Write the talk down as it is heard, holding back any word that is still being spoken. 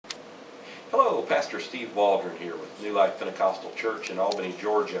Hello, Pastor Steve Waldron here with New Life Pentecostal Church in Albany,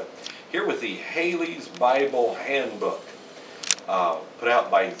 Georgia. Here with the Halleys Bible Handbook, put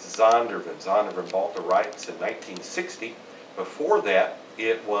out by Waldron. Waldron bought the rights in 1960. Before that,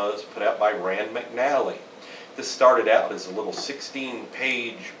 it was put out by Rand McNally. This started out as a little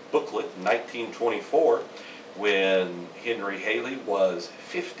 16-page booklet in 1924 when Henry Halley was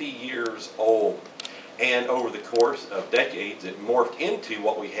 50 years old. And over the course of decades, it morphed into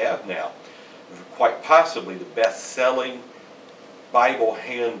what we have now. Quite possibly the best-selling Bible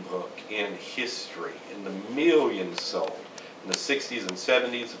handbook in history, in the millions sold. In the 60s and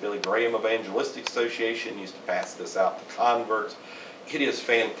 70s, the Billy Graham Evangelistic Association used to pass this out to converts. It is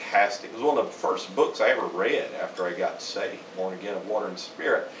fantastic. It was one of the first books I ever read after I got saved, born again of water and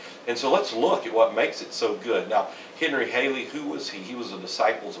spirit. And so let's look at what makes it so good. Now, Henry Halley, who was he? He was a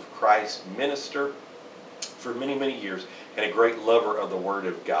Disciples of Christ minister for many, many years, and a great lover of the Word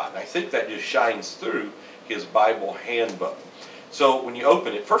of God. And I think that just shines through his Bible handbook. So when you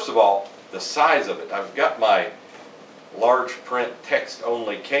open it, first of all, the size of it. I've got my large print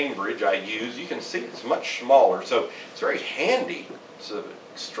text-only Cambridge I use. You can see it's much smaller, so it's very handy. It's an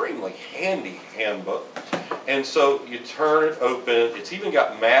extremely handy handbook. And so you turn it open. It's even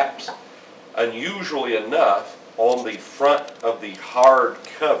got maps, unusually enough, on the front of the hard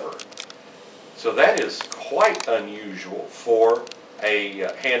cover. So that is quite unusual for a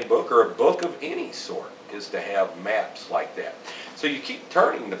handbook or a book of any sort, is to have maps like that. So you keep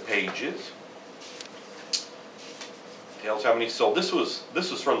turning the pages. Tells how many sold. This was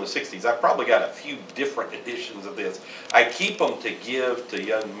from the 60s. I've probably got a few different editions of this. I keep them to give to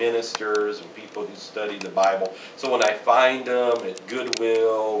young ministers and people who study the Bible. So when I find them at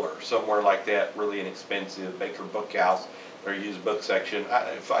Goodwill or somewhere like that, really inexpensive, Baker Bookhouse, or used book section,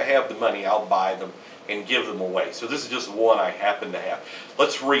 if I have the money, I'll buy them and give them away. So this is just one I happen to have.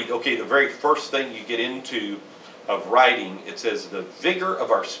 Let's read. Okay, the very first thing you get into of writing, it says, the vigor of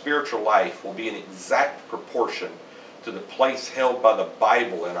our spiritual life will be in exact proportion to the place held by the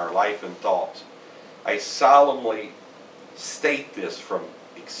Bible in our life and thoughts. I solemnly state this from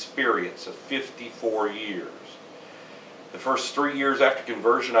experience of 54 years. The first 3 years after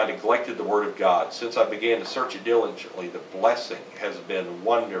conversion, I neglected the Word of God. Since I began to search it diligently, the blessing has been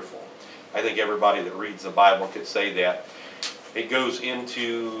wonderful. I think everybody that reads the Bible could say that. It goes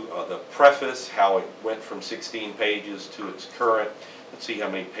into the preface, how it went from 16 pages to its current. Let's see how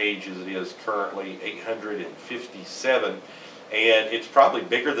many pages it is currently, 857. And it's probably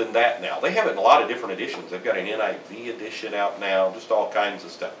bigger than that now. They have it in a lot of different editions. They've got an NIV edition out now, just all kinds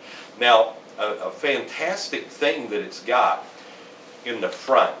of stuff. Now, a fantastic thing that it's got in the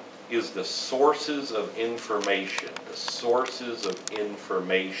front is the sources of information. The sources of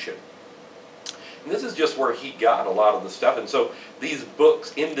information. And this is just where he got a lot of the stuff. And so these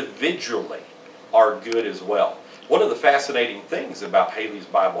books individually are good as well. One of the fascinating things about Halley's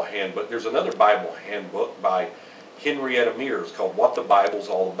Bible Handbook, there's another Bible handbook by Henrietta Mears called What the Bible's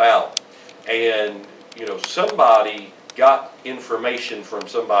All About. And, you know, somebody got information from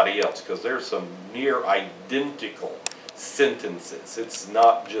somebody else, because there's some near identical sentences. It's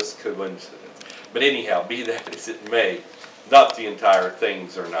not just coincidence. But anyhow, be that as it may, not the entire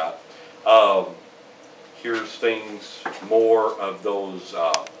things are not. Here's things, more of those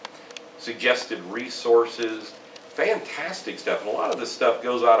suggested resources. Fantastic stuff. And a lot of this stuff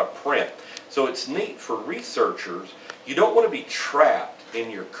goes out of print. So it's neat for researchers. You don't want to be trapped in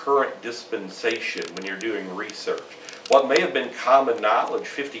your current dispensation when you're doing research. What may have been common knowledge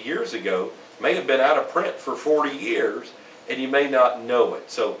 50 years ago may have been out of print for 40 years, and you may not know it.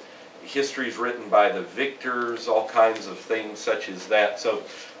 So history is written by the victors, all kinds of things such as that. So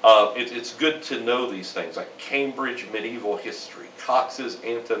it's good to know these things, like Cambridge Medieval History, Cox's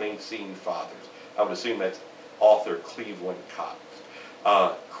Ante-Nicene Fathers. I would assume that's author Cleveland Cox.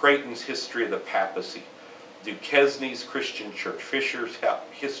 Creighton's History of the Papacy. Duquesne's Christian Church. Fisher's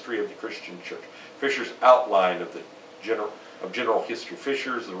History of the Christian Church. Fisher's Outline of the General History.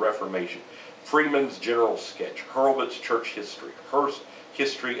 Fisher's The Reformation. Freeman's General Sketch. Hurlbut's Church History. Hurst's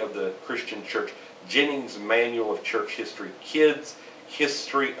History of the Christian Church. Jennings' Manual of Church History. Kidd's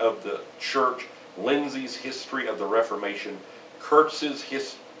History of the Church. Lindsay's History of the Reformation. Kurtz's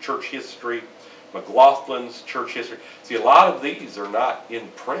Church History. McLaughlin's Church History. See, a lot of these are not in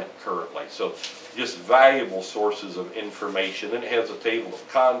print currently, so just valuable sources of information. Then it has a table of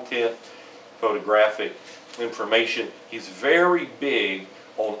content, photographic information. He's very big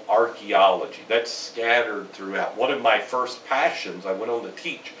on archaeology. That's scattered throughout. One of my first passions, I went on to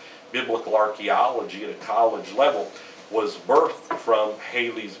teach biblical archaeology at a college level, was birthed from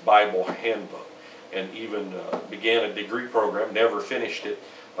Halley's Bible Handbook. and even began a degree program, never finished it,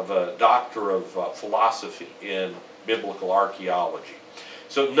 a doctor of philosophy in biblical archaeology.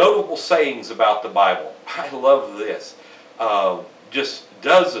 So notable sayings about the Bible. I love this. Just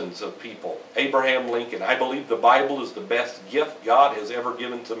dozens of people. Abraham Lincoln, I believe the Bible is the best gift God has ever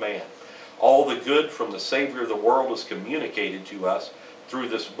given to man. All the good from the Savior of the world is communicated to us through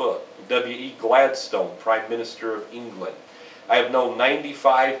this book. W.E. Gladstone, Prime Minister of England. I have known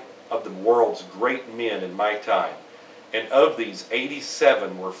 95 of the world's great men in my time, and of these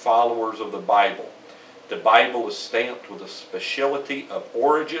 87 were followers of the Bible. The Bible is stamped with a speciality of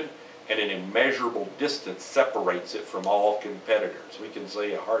origin, and an immeasurable distance separates it from all competitors. We can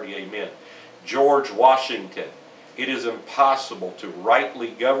say a hearty amen. George Washington, it is impossible to rightly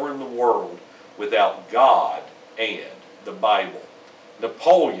govern the world without God and the Bible.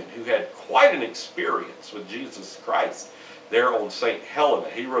 Napoleon, who had quite an experience with Jesus Christ there on St. Helena,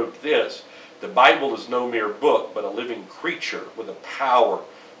 he wrote this: the Bible is no mere book, but a living creature with a power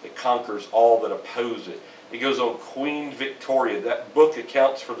that conquers all that oppose it. He goes on, Queen Victoria, that book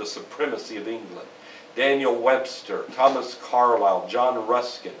accounts for the supremacy of England. Daniel Webster, Thomas Carlyle, John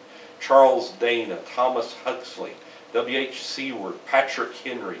Ruskin, Charles Dana, Thomas Huxley, W.H. Seward, Patrick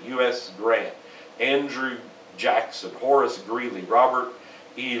Henry, U.S. Grant, Andrew Jackson, Horace Greeley, Robert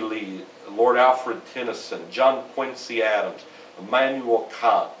E. Lee, Lord Alfred Tennyson, John Quincy Adams, Immanuel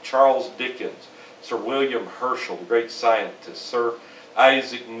Kant, Charles Dickens, Sir William Herschel, the great scientist, Sir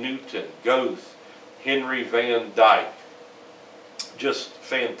Isaac Newton, Goethe, Henry Van Dyke. Just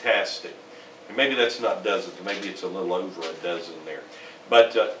fantastic. And maybe that's not dozens, maybe it's a little over a dozen there.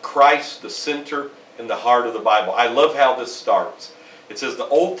 But Christ, the center and the heart of the Bible. I love how this starts. It says the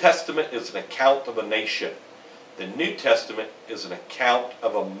Old Testament is an account of a nation. The New Testament is an account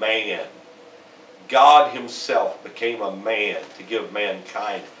of a man. God himself became a man to give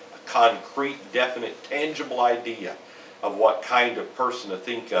mankind a concrete, definite, tangible idea of what kind of person to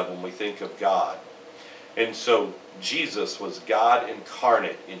think of when we think of God. And so Jesus was God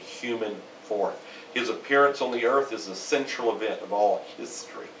incarnate in human form. His appearance on the earth is the central event of all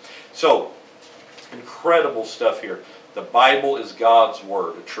history. So, incredible stuff here. The Bible is God's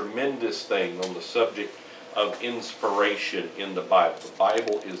Word, a tremendous thing on the subject of inspiration in the Bible. The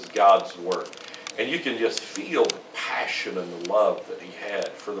Bible is God's Word. And you can just feel the passion and the love that he had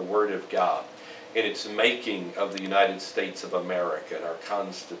for the Word of God and its making of the United States of America and our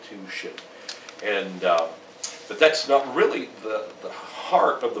Constitution. And but that's not really the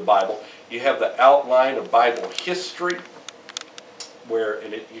heart of the Bible. You have the outline of Bible history, where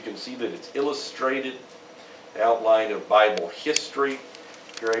you can see that it's illustrated. The outline of Bible history,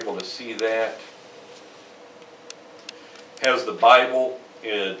 you're able to see that. Has the Bible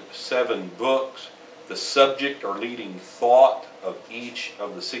in 7 books. The subject or leading thought of each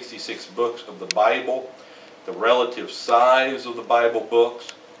of the 66 books of the Bible. The relative size of the Bible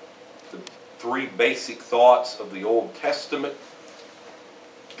books. The 3 basic thoughts of the Old Testament.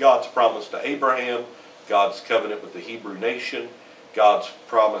 God's promise to Abraham. God's covenant with the Hebrew nation. God's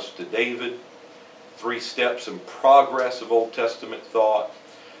promise to David. 3 steps in progress of Old Testament thought.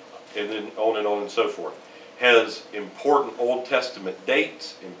 And then on and so forth. Has important Old Testament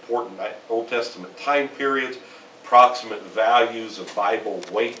dates, important Old Testament time periods, approximate values of Bible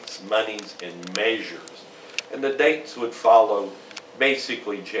weights, monies, and measures. And the dates would follow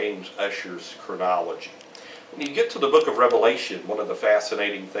basically James Ussher's chronology. When you get to the book of Revelation, one of the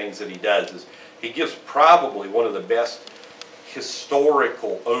fascinating things that he does is he gives probably one of the best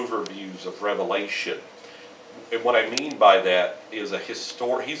historical overviews of Revelation. And what I mean by that is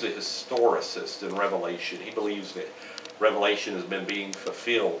he's a historicist in Revelation. He believes that Revelation has been being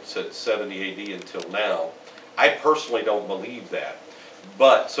fulfilled since 70 AD until now. I personally don't believe that.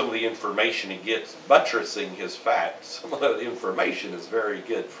 But some of the information he gets buttressing his facts, some of the information is very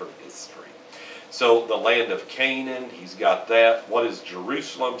good from history. So the land of Canaan, he's got that. What is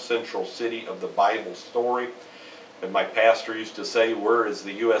Jerusalem, central city of the Bible story? And my pastor used to say, where is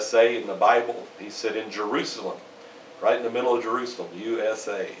the USA in the Bible? He said, in Jerusalem, right in the middle of Jerusalem,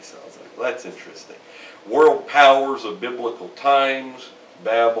 USA. So I was like, well, that's interesting. World powers of biblical times,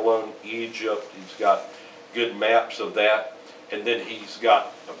 Babylon, Egypt. He's got good maps of that. And then he's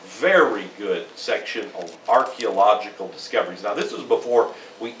got a very good section on archaeological discoveries. Now, this is before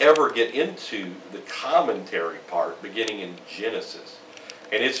we ever get into the commentary part, beginning in Genesis.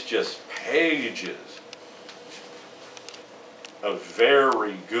 And it's just pages of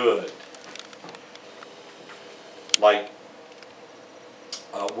very good, like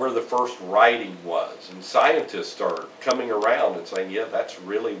where the first writing was. And scientists are coming around and saying, yeah, that's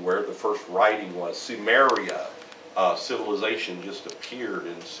really where the first writing was. Sumeria, civilization just appeared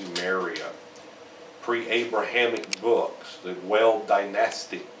in Sumeria. pre-Abrahamic books, the Weld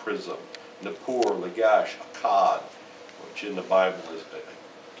dynastic prism, Nippur, Lagash, Akkad, which in the Bible is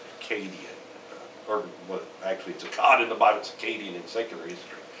Akkadian, or well, actually it's Akkad in the Bible, it's Akkadian in secular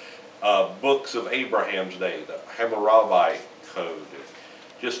history. Books of Abraham's day, the Hammurabi Code,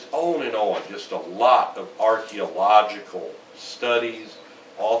 just on and on, just a lot of archaeological studies,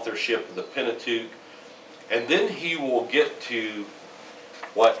 authorship of the Pentateuch, and then he will get to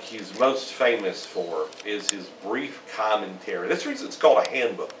what he's most famous for is his brief commentary. That's the reason it's called a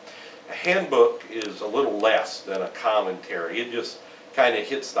handbook. A handbook is a little less than a commentary. It just kind of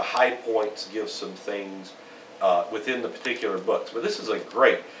hits the high points, gives some things within the particular books. But this is a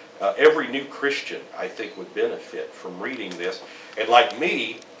great, every new Christian, I think, would benefit from reading this. And like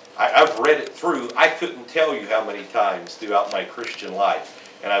me, I've read it through. I couldn't tell you how many times throughout my Christian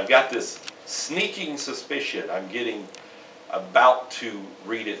life. And I've got this sneaking suspicion I'm getting about to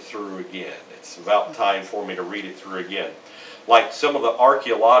read it through again. It's about time for me to read it through again. Like some of the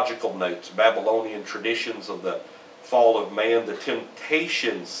archaeological notes, Babylonian traditions of the fall of man, the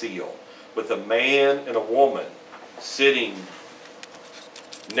temptation seal with a man and a woman sitting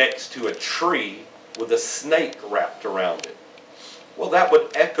next to a tree with a snake wrapped around it. Well, that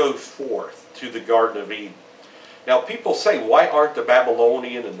would echo forth to the Garden of Eden. Now, people say, why aren't the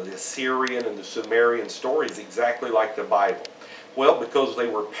Babylonian and the Assyrian and the Sumerian stories exactly like the Bible? Well, because they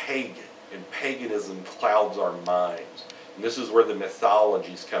were pagan, and paganism clouds our minds. And this is where the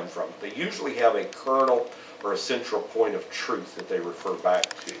mythologies come from. They usually have a kernel or a central point of truth that they refer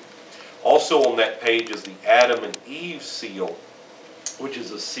back to. Also on that page is the Adam and Eve seal, which is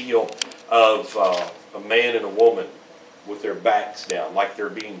a seal of a man and a woman with their backs down, like they're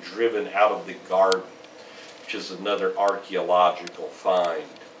being driven out of the garden, which is another archaeological find.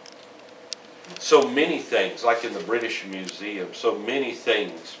 So many things, like in the British Museum, so many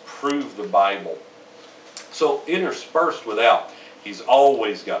things prove the Bible. So interspersed without, he's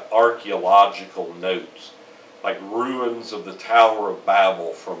always got archaeological notes, like ruins of the Tower of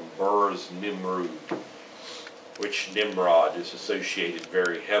Babel from Bur's Nimrud, which Nimrod is associated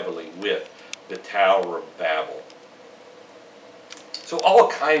very heavily with the Tower of Babel. So all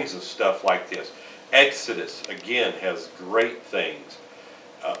kinds of stuff like this. Exodus, again, has great things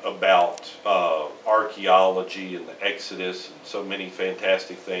about archaeology and the Exodus, and so many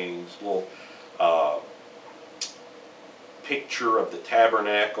fantastic things. Little picture of the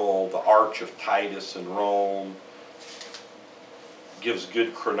tabernacle, the Arch of Titus in Rome. Gives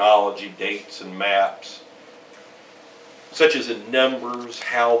good chronology, dates and maps. Such as in Numbers,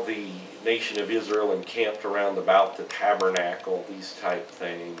 how the nation of Israel encamped around about the tabernacle, these type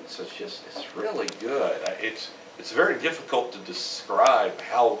things. It's really good. It's very difficult to describe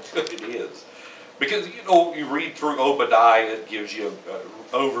how good it is. Because, you know, you read through Obadiah, it gives you an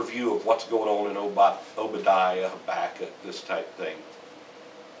overview of what's going on in Obadiah, Habakkuk, this type thing.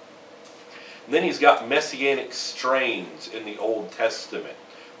 And then he's got messianic strains in the Old Testament,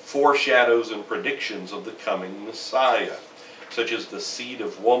 foreshadows and predictions of the coming Messiah, such as the seed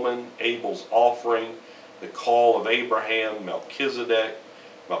of woman, Abel's offering, the call of Abraham, Melchizedek.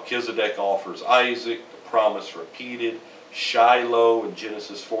 Melchizedek offers Isaac, the promise repeated, Shiloh in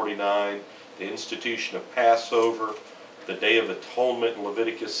Genesis 49, the institution of Passover, the Day of Atonement in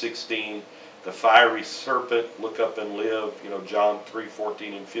Leviticus 16, the fiery serpent, look up and live, you know, John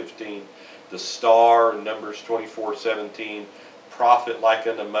 3:14 and 15, the star in Numbers 24:17, prophet like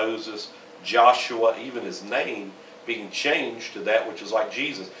unto Moses, Joshua, even his name being changed to that which is like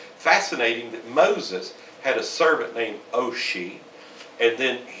Jesus. Fascinating that Moses had a servant named Oshi, and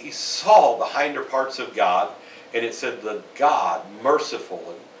then he saw the hinder parts of God, and it said the God, merciful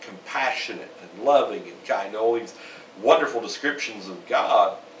and compassionate and loving and kind, all these wonderful descriptions of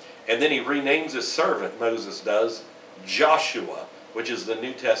God. And then he renames his servant, Moses does, Joshua, which is the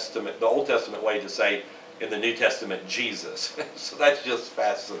New Testament, the Old Testament way to say in the New Testament, Jesus. So that's just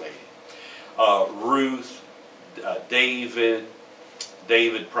fascinating. Ruth, David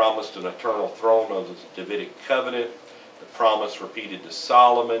promised an eternal throne of the Davidic covenant. The promise repeated to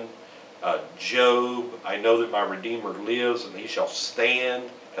Solomon. Job, I know that my Redeemer lives, and he shall stand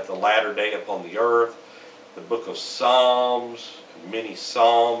at the latter day upon the earth. The book of Psalms, many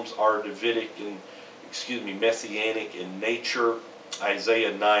Psalms are Davidic and, messianic in nature.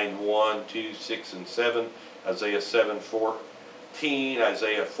 Isaiah 9:1, 2, 6, and 7. Isaiah 7:14.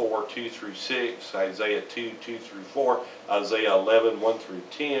 Isaiah 4:2 through 6. Isaiah 2:2 through 4. Isaiah 11:1 through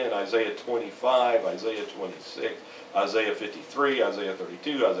 10. Isaiah 25. Isaiah 26. Isaiah 53. Isaiah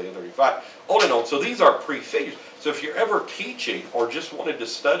 32. Isaiah 35. On and on. So these are prefigures. So if you're ever teaching or just wanted to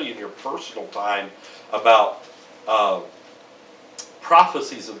study in your personal time about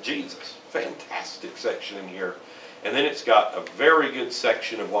prophecies of Jesus, fantastic section in here. And then it's got a very good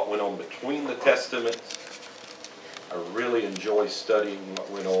section of what went on between the Testaments. I really enjoy studying what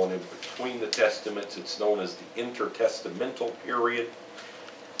went on in between the Testaments. It's known as the intertestamental period.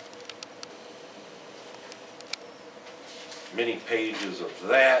 Many pages of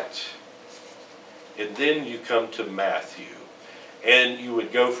that. And then you come to Matthew. And you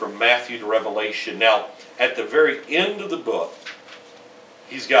would go from Matthew to Revelation. Now, at the very end of the book,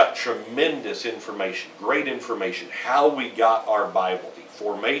 he's got tremendous information, great information, how we got our Bible, the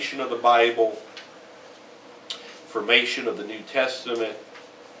formation of the Bible, formation of the New Testament,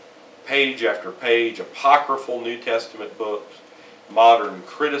 page after page, apocryphal New Testament books, modern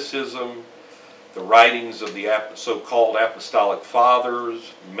criticism, the writings of the so-called Apostolic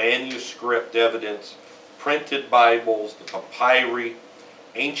Fathers, manuscript evidence, printed Bibles, the papyri,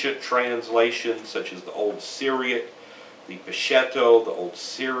 ancient translations such as the Old Syriac, the Pesheto, the Old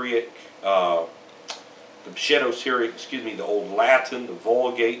Syriac, the Pesheto-Syriac, the Old Latin, the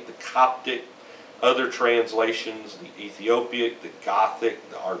Vulgate, the Coptic, other translations, the Ethiopic, the Gothic,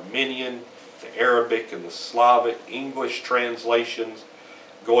 the Armenian, the Arabic, and the Slavic, English translations,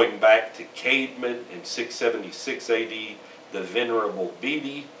 going back to Caedmon in 676 AD, the Venerable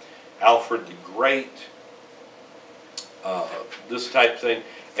Bede, Alfred the Great, this type thing.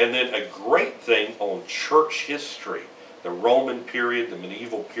 And then a great thing on church history, the Roman period, the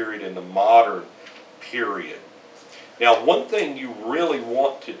medieval period, and the modern period. Now, one thing you really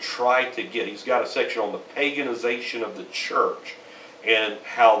want to try to get, he's got a section on the paganization of the church and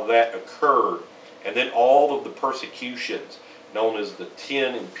how that occurred, and then all of the persecutions, known as the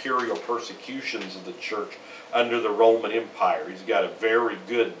 10 imperial persecutions of the church under the Roman Empire. He's got a very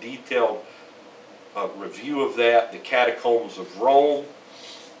good, detailed review of that. The catacombs of Rome,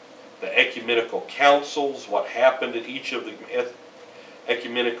 the ecumenical councils, what happened at each of the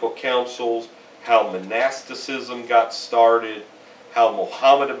ecumenical councils, how monasticism got started, how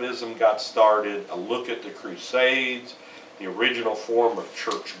Mohammedanism got started, a look at the Crusades, the original form of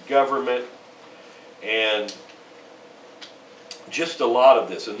church government, and just a lot of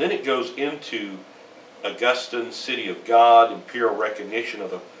this. And then it goes into Augustine's City of God, imperial recognition of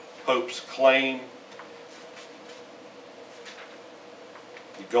the Pope's claim,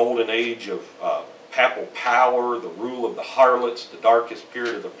 the golden age of papal power, the rule of the harlots, the darkest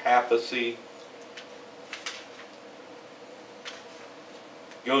period of the papacy.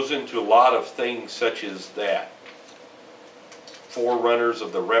 Goes into a lot of things such as that. Forerunners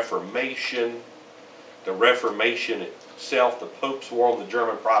of the Reformation itself, the Pope's war on the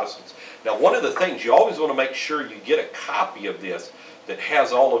German Protestants. Now, one of the things, you always want to make sure you get a copy of this that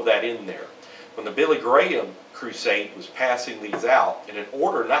has all of that in there. When the Billy Graham crusade was passing these out, and in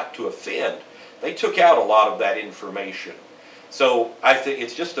order not to offend, they took out a lot of that information. So I think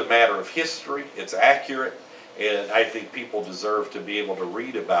it's just a matter of history. It's accurate, and I think people deserve to be able to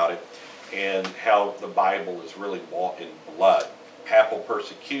read about it and how the Bible is really bought in blood. Papal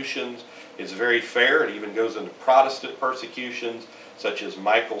persecutions is very fair. It even goes into Protestant persecutions, such as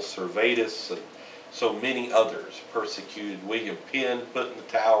Michael Servetus and so many others persecuted. William Penn put in the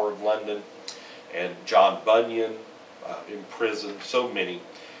Tower of London, and John Bunyan imprisoned, so many.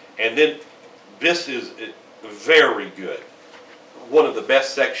 And then this is very good. One of the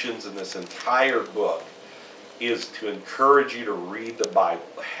best sections in this entire book is to encourage you to read the Bible,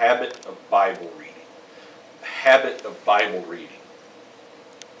 the habit of Bible reading. The habit of Bible reading.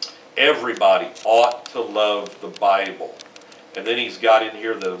 Everybody ought to love the Bible. And then he's got in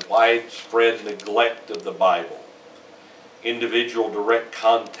here the widespread neglect of the Bible. Individual direct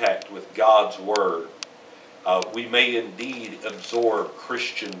contact with God's Word. We may indeed absorb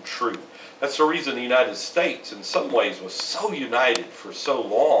Christian truth. That's the reason the United States, in some ways, was so united for so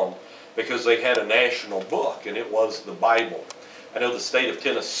long, because they had a national book, and it was the Bible. I know the state of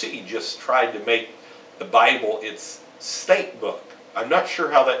Tennessee just tried to make the Bible its state book. I'm not sure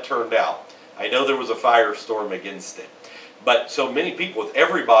how that turned out. I know there was a firestorm against it. But so many people, with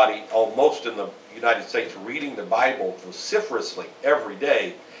everybody almost in the United States reading the Bible vociferously every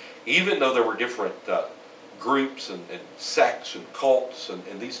day, even though there were different groups and sects and cults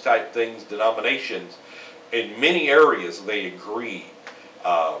and these type things, denominations, in many areas they agree.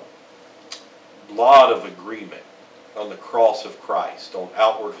 Lot of agreement on the cross of Christ, on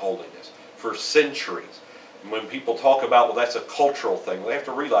outward holiness for centuries. And when people talk about, well, that's a cultural thing, well, they have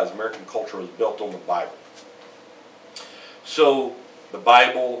to realize American culture was built on the Bible. So the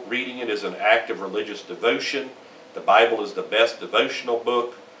Bible, reading it is an act of religious devotion. The Bible is the best devotional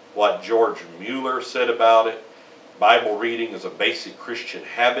book. What George Mueller said about it, Bible reading is a basic Christian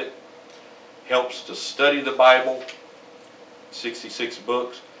habit. Helps to study the Bible, 66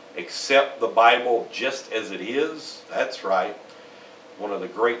 books. accept the Bible just as it is. That's right. One of the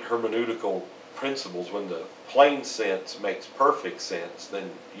great hermeneutical principles, when the plain sense makes perfect sense, then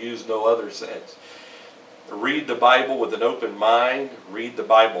use no other sense. Read the Bible with an open mind. Read the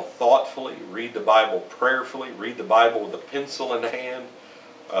Bible thoughtfully. Read the Bible prayerfully. Read the Bible with a pencil in hand.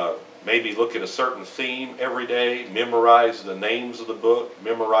 Maybe look at a certain theme every day. Memorize the names of the book.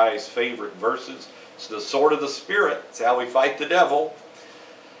 Memorize favorite verses. It's the sword of the Spirit. It's how we fight the devil.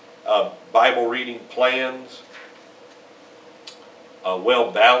 Bible reading plans. A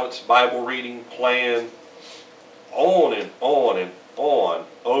well-balanced Bible reading plan. On and on and on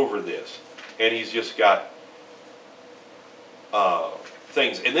over this. And he's just got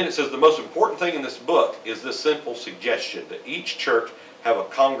things. And then it says the most important thing in this book is this simple suggestion that each church have a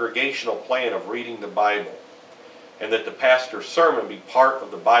congregational plan of reading the Bible, and that the pastor's sermon be part of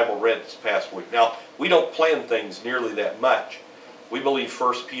the Bible read this past week. Now, we don't plan things nearly that much. We believe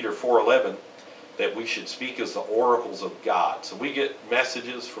 1 Peter 4:11 that we should speak as the oracles of God. So we get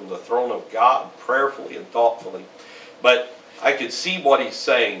messages from the throne of God prayerfully and thoughtfully. But I could see what he's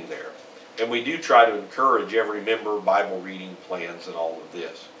saying there. And we do try to encourage every member Bible reading plans and all of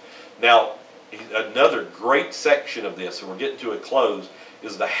this. Now, another great section of this, and we're getting to a close,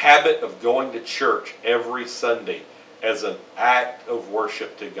 is the habit of going to church every Sunday as an act of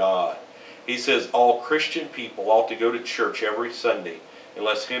worship to God. He says all Christian people ought to go to church every Sunday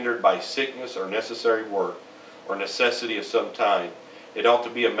unless hindered by sickness or necessary work or necessity of some kind. It ought to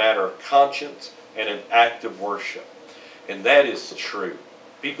be a matter of conscience and an act of worship. And that is true.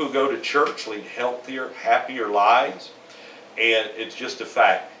 People who go to church lead healthier, happier lives, and it's just a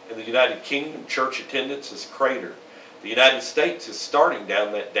fact. In the United Kingdom, church attendance is cratered. The United States is starting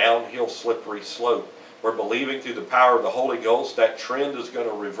down that downhill slippery slope. We're believing through the power of the Holy Ghost that trend is going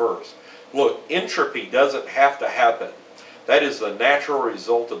to reverse. Look, entropy doesn't have to happen. That is the natural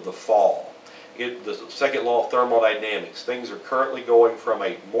result of the fall. The second law of thermodynamics. Things are currently going from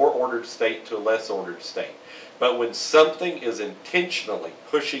a more ordered state to a less ordered state. But when something is intentionally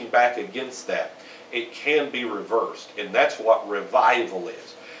pushing back against that, it can be reversed. And that's what revival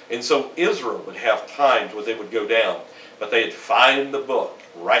is. And so Israel would have times where they would go down, but they'd find the book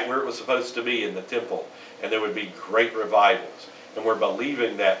right where it was supposed to be in the temple, and there would be great revivals. And we're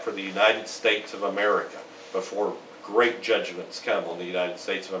believing that for the United States of America before great judgments come on the United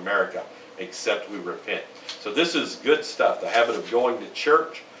States of America, except we repent. So this is good stuff, the habit of going to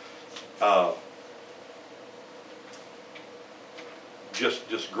church.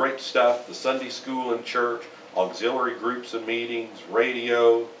 Just great stuff. The Sunday school in church, auxiliary groups and meetings,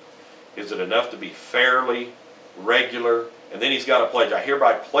 radio. Is it enough to be fairly regular? And then he's got a pledge. I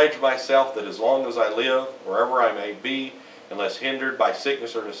hereby pledge myself that as long as I live, wherever I may be, unless hindered by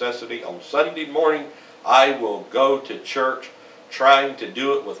sickness or necessity, on Sunday morning I will go to church, trying to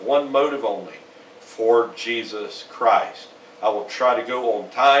do it with one motive only, for Jesus Christ. I will try to go on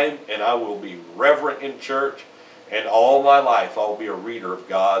time, and I will be reverent in church, and all my life I will be a reader of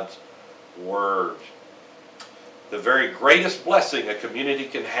God's Word. The very greatest blessing a community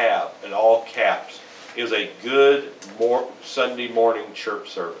can have, in all caps, is a good Sunday morning church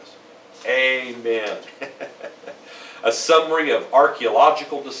service. Amen. A summary of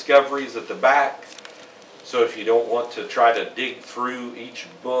archaeological discoveries at the back. So if you don't want to try to dig through each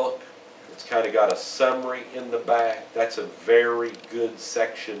book, it's kind of got a summary in the back. That's a very good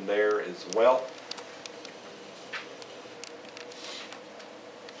section there as well.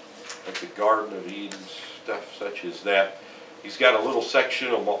 Like the Garden of Eden, stuff such as that. He's got a little section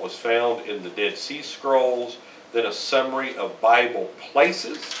on what was found in the Dead Sea Scrolls, then a summary of Bible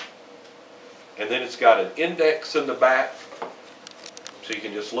places, and then it's got an index in the back, so you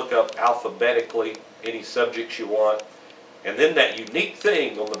can just look up alphabetically any subjects you want. And then that unique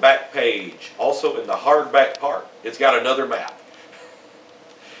thing on the back page, also in the hardback part, it's got another map.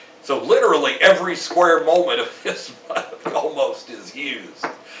 So literally every square moment of this book almost is used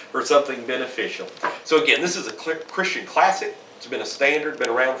for something beneficial. So again, this is a Christian classic. It's been a standard, been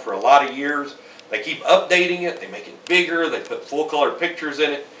around for a lot of years. They keep updating it, they make it bigger, they put full color pictures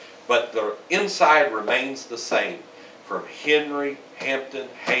in it, but the inside remains the same. From Henry Hampton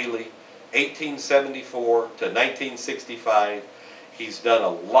Halley, 1874 to 1965, he's done a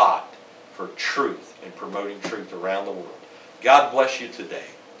lot for truth and promoting truth around the world. God bless you today.